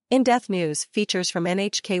In-depth news features from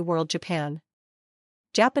NHK World Japan.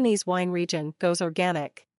 Japanese wine region goes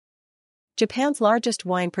organic. Japan's largest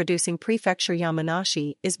wine-producing prefecture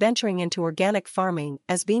Yamanashi is venturing into organic farming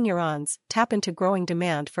as vignerons tap into growing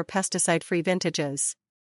demand for pesticide-free vintages.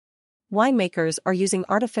 Winemakers are using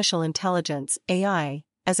artificial intelligence (AI)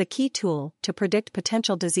 as a key tool to predict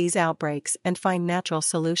potential disease outbreaks and find natural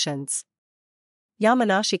solutions.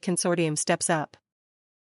 Yamanashi Consortium steps up.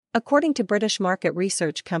 According to British market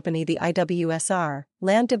research company the IWSR,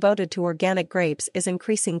 land devoted to organic grapes is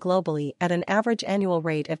increasing globally at an average annual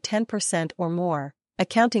rate of 10% or more,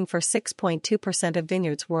 accounting for 6.2% of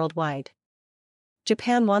vineyards worldwide.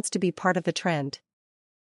 Japan wants to be part of the trend.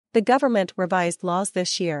 The government revised laws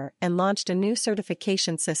this year and launched a new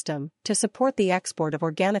certification system to support the export of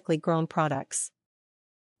organically grown products.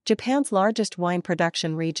 Japan's largest wine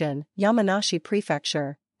production region, Yamanashi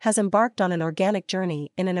Prefecture, has embarked on an organic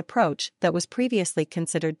journey in an approach that was previously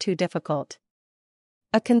considered too difficult.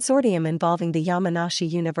 A consortium involving the Yamanashi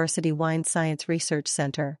University Wine Science Research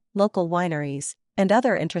Center, local wineries, and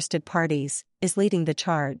other interested parties, is leading the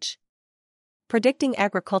charge. Predicting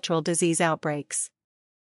agricultural disease outbreaks.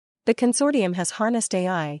 The consortium has harnessed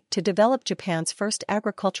AI to develop Japan's first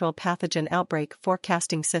agricultural pathogen outbreak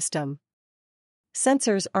forecasting system.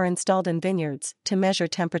 Sensors are installed in vineyards to measure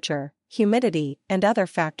temperature, humidity, and other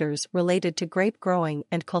factors related to grape growing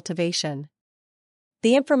and cultivation.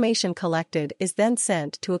 The information collected is then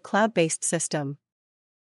sent to a cloud-based system.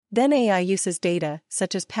 Then AI uses data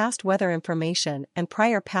such as past weather information and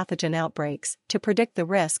prior pathogen outbreaks to predict the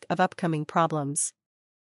risk of upcoming problems.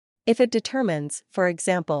 If it determines, for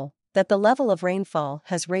example, that the level of rainfall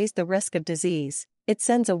has raised the risk of disease, it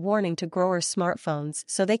sends a warning to growers' smartphones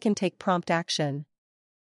so they can take prompt action.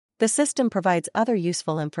 The system provides other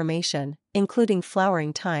useful information, including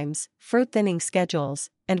flowering times, fruit thinning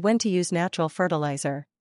schedules, and when to use natural fertilizer.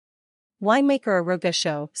 Winemaker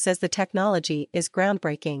Arugasho says the technology is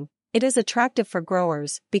groundbreaking. It is attractive for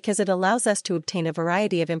growers because it allows us to obtain a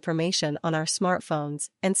variety of information on our smartphones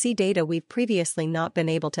and see data we've previously not been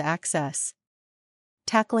able to access.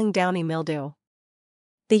 Tackling downy mildew.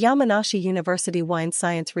 The Yamanashi University Wine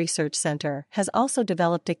Science Research Center has also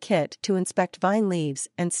developed a kit to inspect vine leaves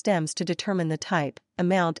and stems to determine the type,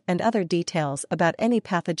 amount, and other details about any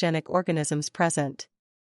pathogenic organisms present.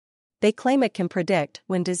 They claim it can predict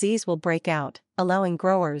when disease will break out, allowing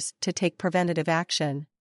growers to take preventative action.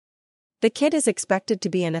 The kit is expected to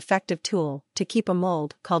be an effective tool to keep a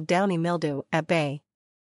mold called downy mildew at bay.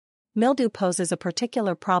 Mildew poses a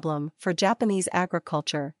particular problem for Japanese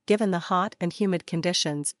agriculture given the hot and humid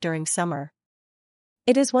conditions during summer.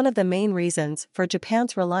 It is one of the main reasons for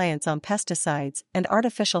Japan's reliance on pesticides and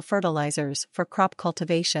artificial fertilizers for crop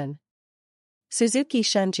cultivation. Suzuki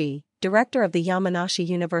Shunji, director of the Yamanashi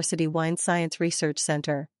University Wine Science Research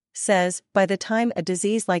Center, says, by the time a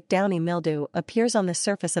disease like downy mildew appears on the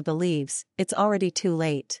surface of the leaves, it's already too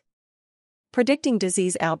late. Predicting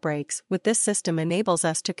disease outbreaks with this system enables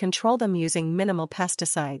us to control them using minimal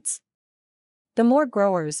pesticides. The more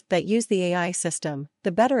growers that use the AI system,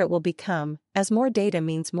 the better it will become, as more data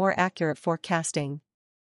means more accurate forecasting.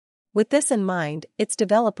 With this in mind, its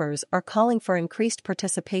developers are calling for increased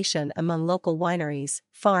participation among local wineries,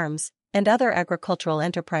 farms, and other agricultural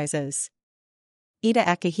enterprises. Ida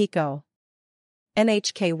Akihiko,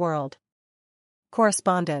 NHK World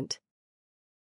Correspondent.